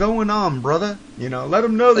 what's going on, brother?" You know, let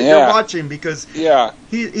him know that you're watching, because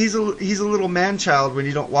he's a little man child when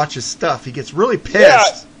you don't watch his stuff. He gets really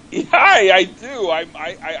pissed. Yeah, I do.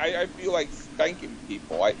 I feel like spanking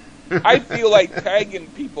people. I feel like tagging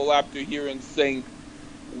people after hearing saying,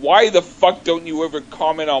 why the fuck don't you ever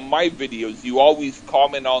comment on my videos? You always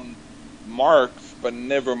comment on Mark's, but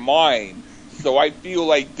never mine. So I feel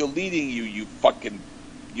like deleting you, you fucking,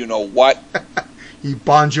 you know what? You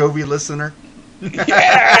Bon Jovi listener.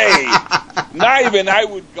 Yay! Not even I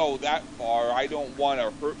would go that far. I don't want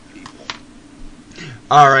to hurt people.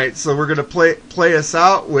 All right, so we're gonna play us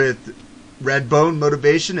out with Redbone,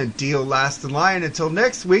 Motivation, and Dio Last in Line. Until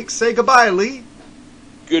next week, say goodbye, Lee.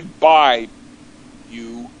 Goodbye,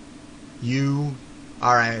 you. You.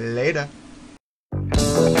 All right, later.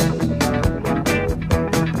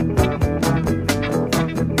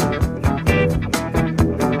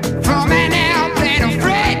 From an airplane or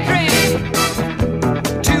freight train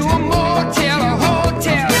to a motel or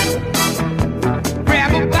hotel,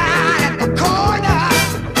 grab a bite at the corner,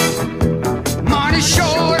 money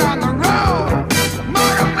short on the road,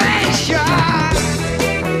 motivation.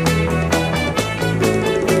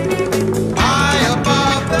 High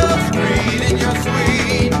above the street in your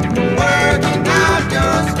sweet world.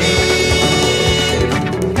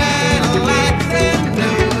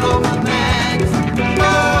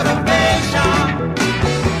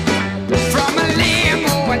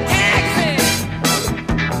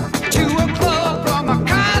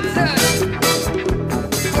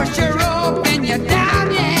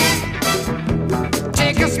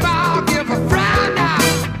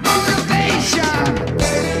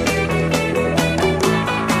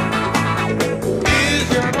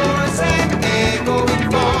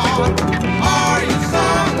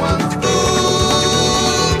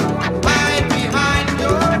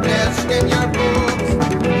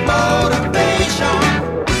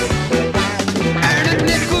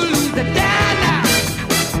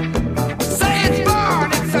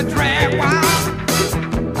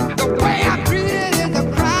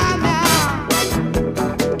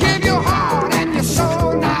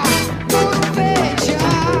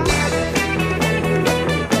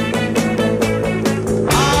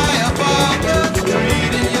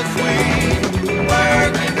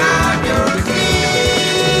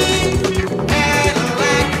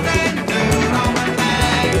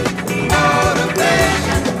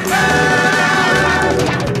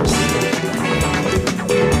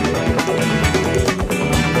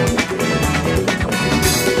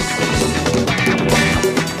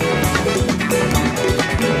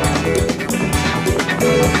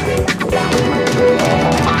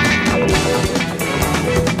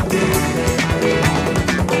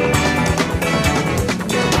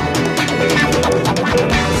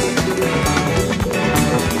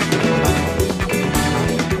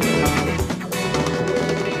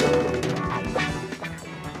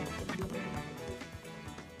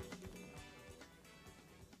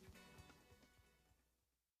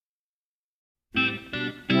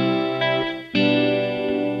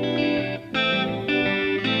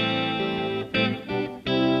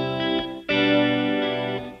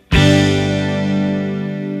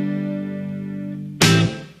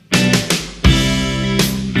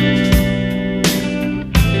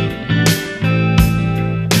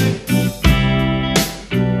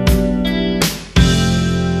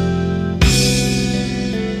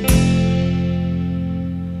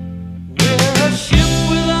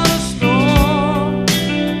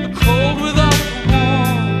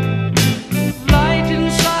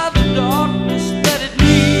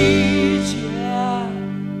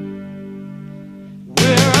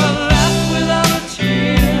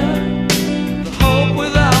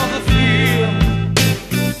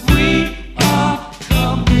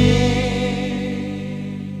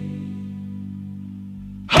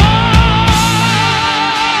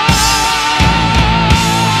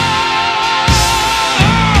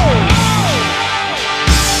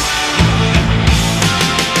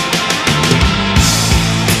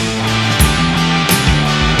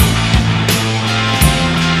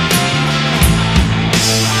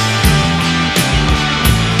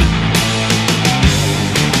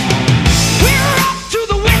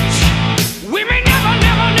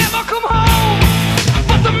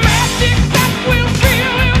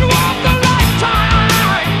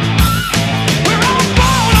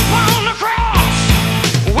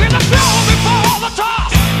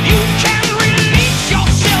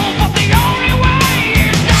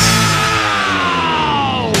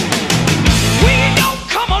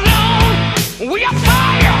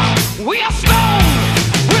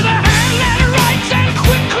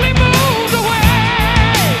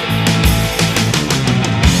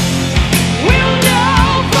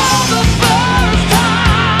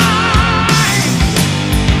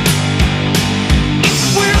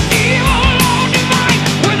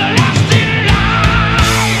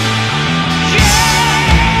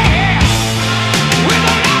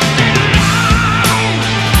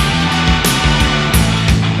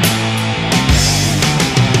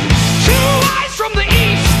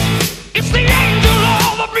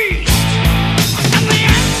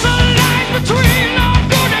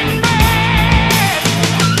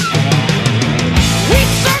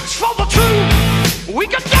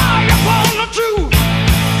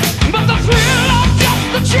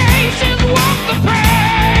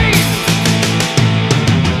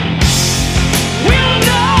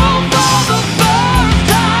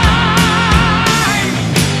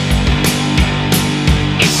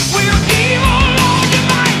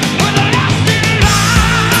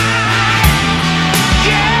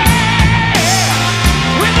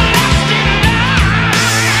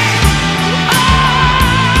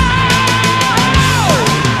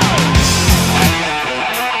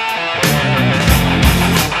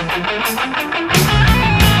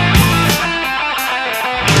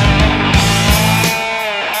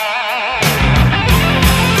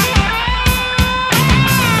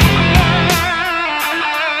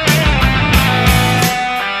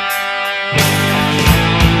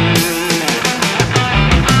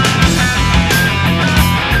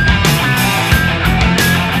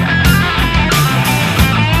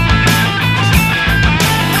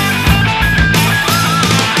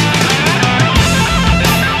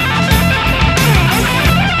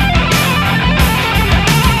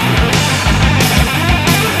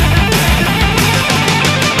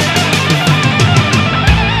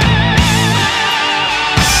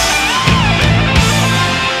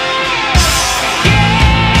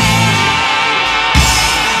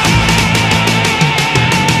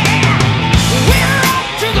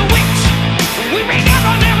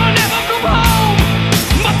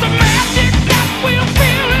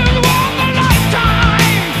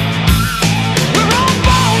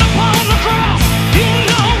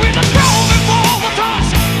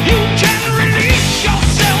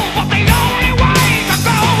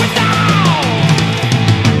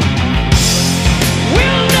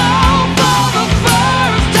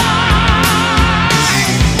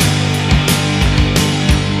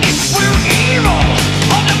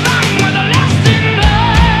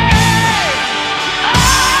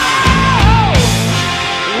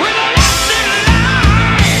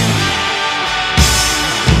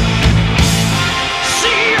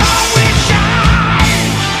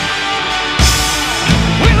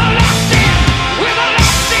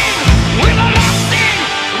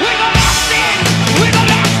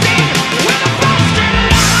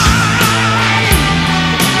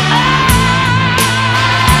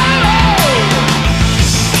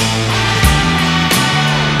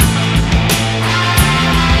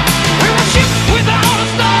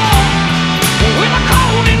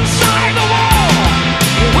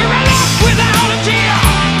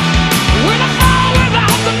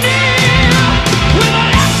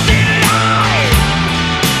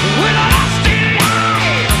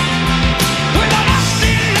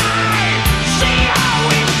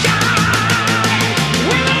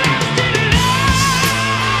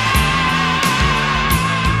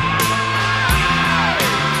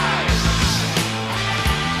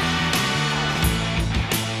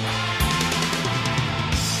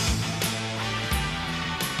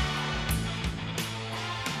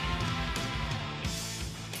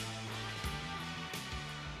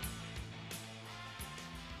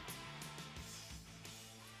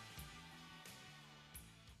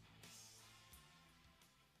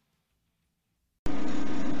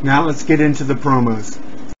 Now let's get into the promos.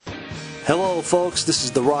 Hello, folks. This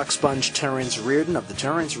is the rock sponge Terrence Reardon of the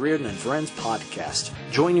Terrence Reardon and Friends podcast.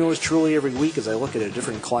 Join yours truly every week as I look at a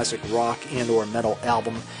different classic rock and or metal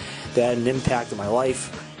album that had an impact on my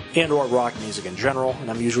life and or rock music in general, and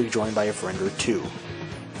I'm usually joined by a friend or two.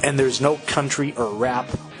 And there's no country or rap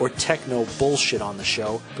or techno bullshit on the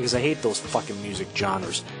show because I hate those fucking music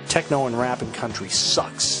genres. Techno and rap and country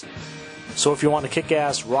sucks. So if you want a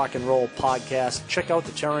kick-ass rock and roll podcast, check out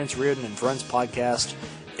the Terrence Reardon and Friends podcast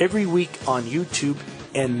every week on YouTube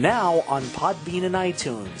and now on Podbean and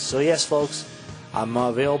iTunes. So yes, folks, I'm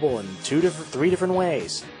available in three different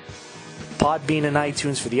ways. Podbean and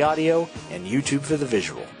iTunes for the audio and YouTube for the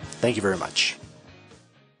visual. Thank you very much.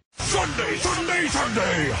 Sunday, Sunday,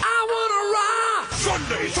 Sunday. I wanna rock.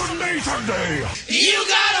 Sunday, Sunday, Sunday. You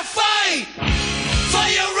gotta fight for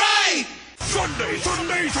your right. Sunday,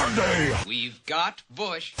 Sunday, Sunday. We've got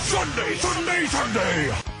Bush. Sunday, Sunday,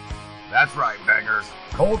 Sunday. That's right, bangers.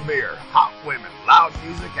 Cold beer, hot women, loud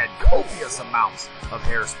music, and copious amounts of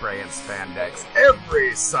hairspray and spandex.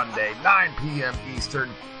 Every Sunday, 9 p.m. Eastern,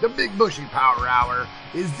 the Big Bushy Power Hour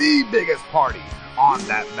is the biggest party on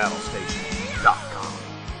that metalstation.com.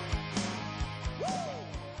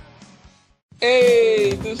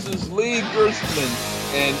 Hey, this is Lee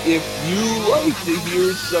Gerstmann, and if you like to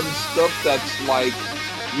hear some stuff that's like,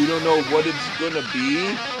 you don't know what it's gonna be,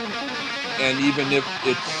 and even if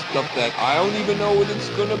it's stuff that I don't even know what it's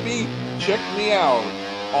gonna be, check me out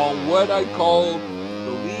on what I call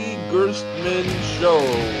the Lee Gerstmann Show,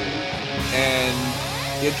 and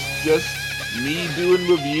it's just me doing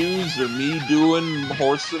reviews or me doing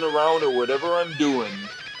horsing around or whatever I'm doing.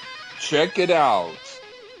 Check it out,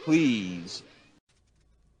 please.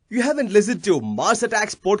 You haven't listened to Mars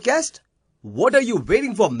Attacks podcast? What are you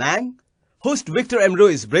waiting for, man? Host Victor M.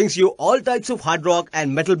 Ruiz brings you all types of hard rock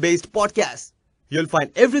and metal-based podcasts. You'll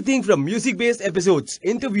find everything from music-based episodes,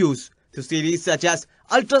 interviews, to series such as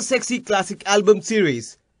Ultra Sexy Classic Album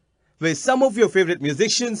Series, where some of your favorite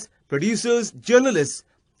musicians, producers, journalists,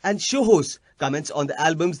 and show hosts comments on the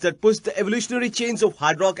albums that push the evolutionary chains of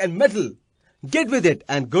hard rock and metal. Get with it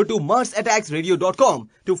and go to MarsAttacksRadio.com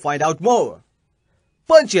to find out more.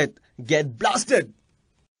 Punch it, get blasted!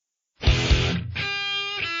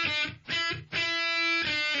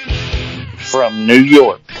 From New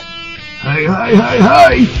York. Hey, hey, hey,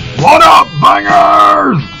 hey! What up,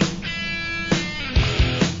 bangers?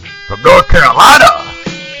 From North Carolina,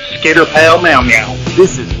 Skitter Pal Meow Meow.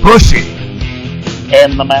 this is Bushy.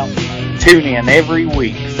 And the Mountain Man. Tune in every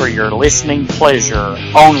week for your listening pleasure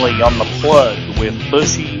only on The Plug with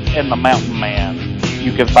Bushy and the Mountain Man.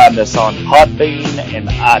 You can find us on Podbean and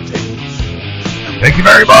iTunes. Thank you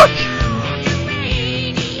very much.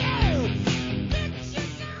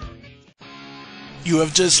 You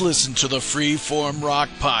have just listened to the Freeform Rock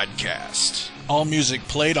Podcast. All music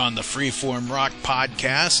played on the Freeform Rock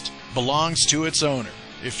Podcast belongs to its owner.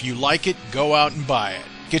 If you like it, go out and buy it.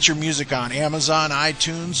 Get your music on Amazon,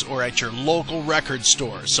 iTunes, or at your local record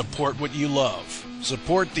store. Support what you love.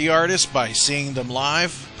 Support the artist by seeing them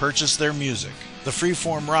live. Purchase their music. The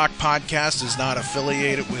Freeform Rock Podcast is not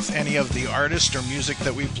affiliated with any of the artists or music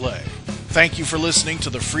that we play. Thank you for listening to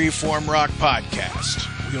the Freeform Rock Podcast.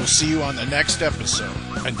 We'll see you on the next episode.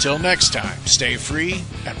 Until next time, stay free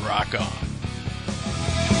and rock on.